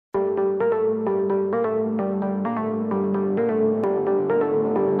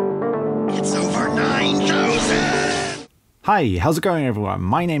Hi, how's it going everyone?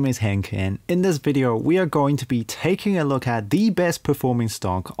 My name is Henk, and in this video we are going to be taking a look at the best performing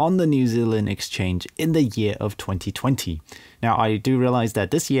stock on the New Zealand exchange in the year of 2020. Now I do realize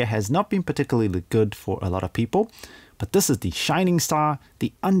that this year has not been particularly good for a lot of people, but this is the shining star,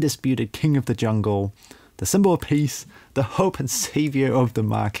 the undisputed king of the jungle, the symbol of peace, the hope and savior of the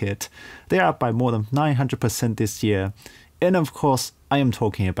market. They are up by more than 900% this year, and of course I am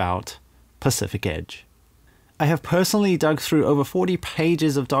talking about Pacific Edge. I have personally dug through over 40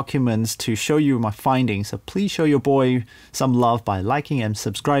 pages of documents to show you my findings, so please show your boy some love by liking and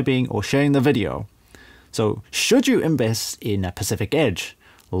subscribing or sharing the video. So should you invest in a Pacific Edge?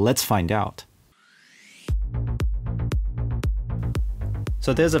 Let's find out.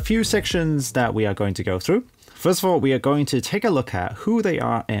 So there's a few sections that we are going to go through. First of all, we are going to take a look at who they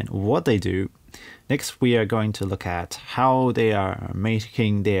are and what they do. Next, we are going to look at how they are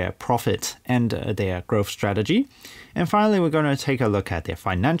making their profit and their growth strategy. And finally, we're going to take a look at their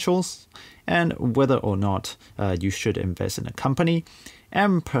financials and whether or not you should invest in a company,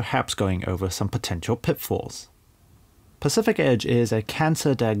 and perhaps going over some potential pitfalls. Pacific Edge is a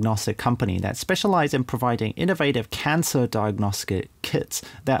cancer diagnostic company that specializes in providing innovative cancer diagnostic kits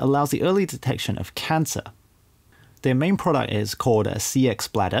that allows the early detection of cancer. Their main product is called a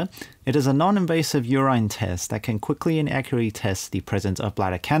NZX bladder. It is a non-invasive urine test that can quickly and accurately test the presence of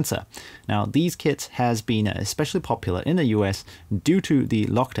bladder cancer. Now, these kits has been especially popular in the US due to the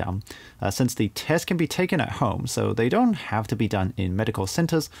lockdown, since the test can be taken at home, so they don't have to be done in medical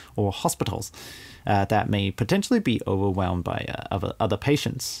centers or hospitals that may potentially be overwhelmed by other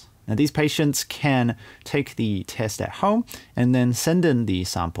patients. Now, these patients can take the test at home and then send in the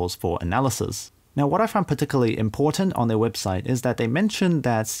samples for analysis. Now, what I find particularly important on their website is that they mention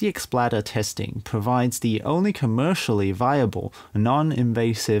that NZX bladder testing provides the only commercially viable,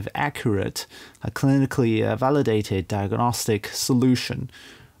 non-invasive, accurate, clinically validated diagnostic solution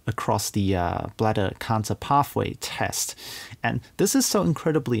across the bladder cancer pathway test. And this is so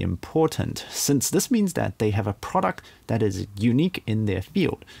incredibly important, since this means that they have a product that is unique in their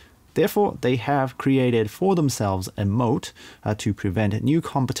field. Therefore, they have created for themselves a moat to prevent new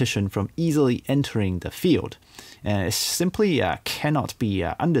competition from easily entering the field. And it simply cannot be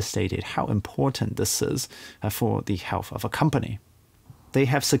understated how important this is for the health of a company. They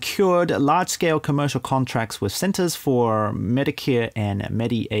have secured large-scale commercial contracts with Centers for Medicare and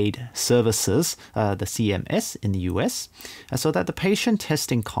Medicaid Services, the CMS in the US, so that the patient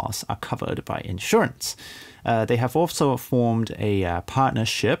testing costs are covered by insurance. They have also formed a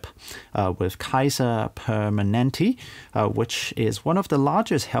partnership with Kaiser Permanente, which is one of the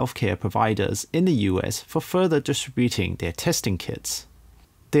largest healthcare providers in the US, for further distributing their testing kits.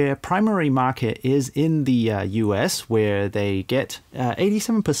 Their primary market is in the US, where they get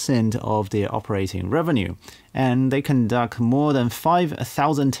 87% of their operating revenue, and they conduct more than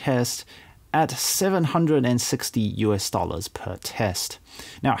 5,000 tests at $760 per test.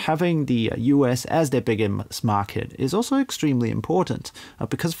 Now, having the US as their biggest market is also extremely important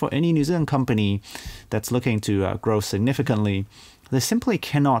because for any New Zealand company that's looking to grow significantly, they simply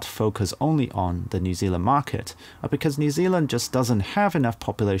cannot focus only on the New Zealand market because New Zealand just doesn't have enough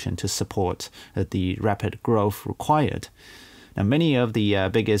population to support the rapid growth required. Now, many of the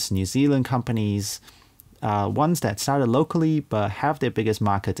biggest New Zealand companies ones that started locally but have their biggest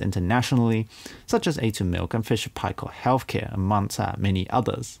markets internationally, such as A2 Milk and Fisher Paykel Healthcare, amongst many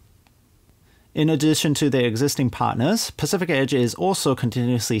others. In addition to their existing partners, Pacific Edge is also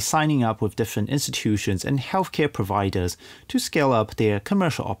continuously signing up with different institutions and healthcare providers to scale up their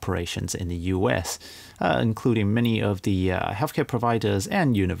commercial operations in the US, including many of the healthcare providers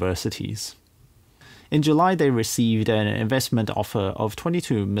and universities. In July, they received an investment offer of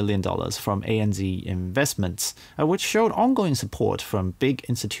 $22 million from ANZ Investments, which showed ongoing support from big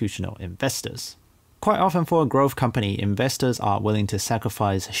institutional investors. Quite often for a growth company, investors are willing to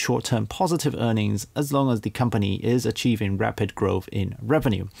sacrifice short-term positive earnings as long as the company is achieving rapid growth in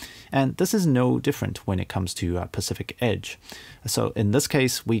revenue. And this is no different when it comes to Pacific Edge. So in this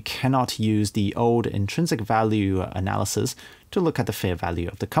case, we cannot use the old intrinsic value analysis to look at the fair value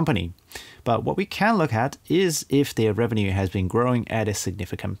of the company. But what we can look at is if their revenue has been growing at a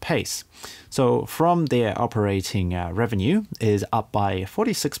significant pace. So from their operating revenue is up by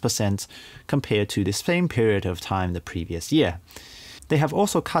 46% compared to the same period of time the previous year. They have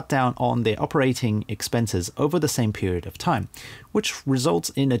also cut down on their operating expenses over the same period of time, which results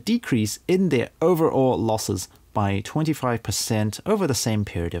in a decrease in their overall losses by 25% over the same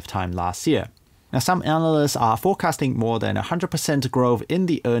period of time last year. Now, some analysts are forecasting more than 100% growth in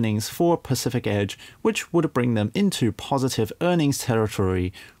the earnings for Pacific Edge, which would bring them into positive earnings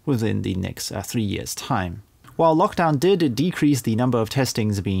territory within the next 3 years' time. While lockdown did decrease the number of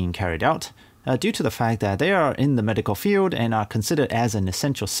testings being carried out, due to the fact that they are in the medical field and are considered as an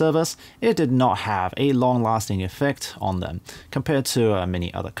essential service, it did not have a long-lasting effect on them compared to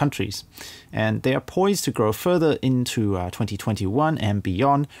many other countries. And they are poised to grow further into 2021 and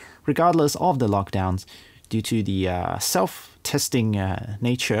beyond, regardless of the lockdowns, due to the self-testing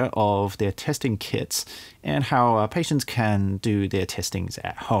nature of their testing kits and how patients can do their testings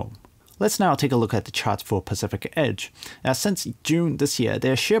at home. Let's now take a look at the charts for Pacific Edge. Since June this year,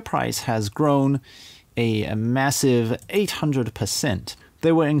 their share price has grown a massive 800%.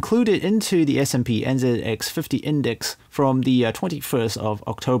 They were included into the S&P NZX 50 index from the 21st of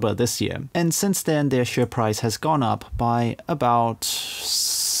October this year. And since then, their share price has gone up by about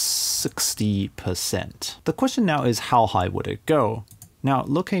 60%. The question now is, how high would it go? Now,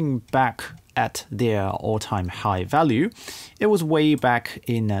 looking back at their all-time high value, it was way back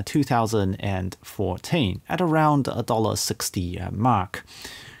in 2014 at around $1.60 mark.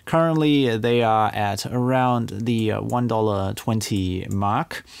 Currently, they are at around the $1.20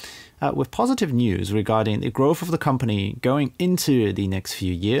 mark, with positive news regarding the growth of the company going into the next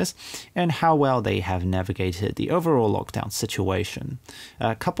few years and how well they have navigated the overall lockdown situation,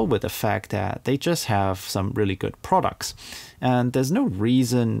 coupled with the fact that they just have some really good products. And there's no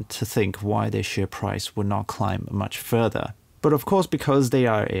reason to think why their share price would not climb much further. But of course, because they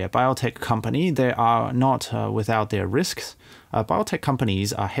are a biotech company, they are not without their risks. Biotech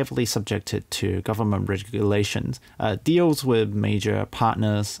companies are heavily subjected to government regulations, deals with major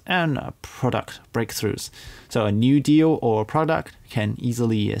partners, and product breakthroughs. So a new deal or product can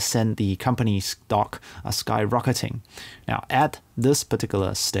easily send the company's stock skyrocketing. Now, at this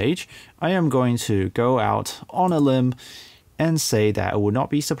particular stage, I am going to go out on a limb and say that I would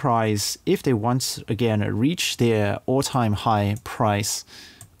not be surprised if they once again reach their all-time high price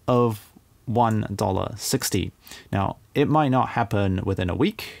of $1.60. Now, it might not happen within a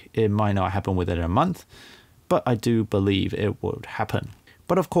week, it might not happen within a month, but I do believe it would happen.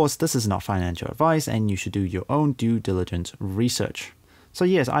 But of course, this is not financial advice and you should do your own due diligence research. So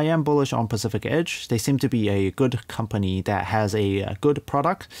yes, I am bullish on Pacific Edge. They seem to be a good company that has a good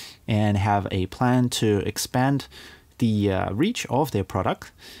product and have a plan to expand the reach of their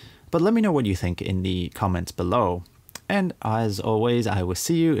product. But let me know what you think in the comments below. And as always, I will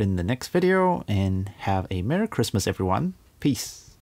see you in the next video and have a Merry Christmas, everyone. Peace.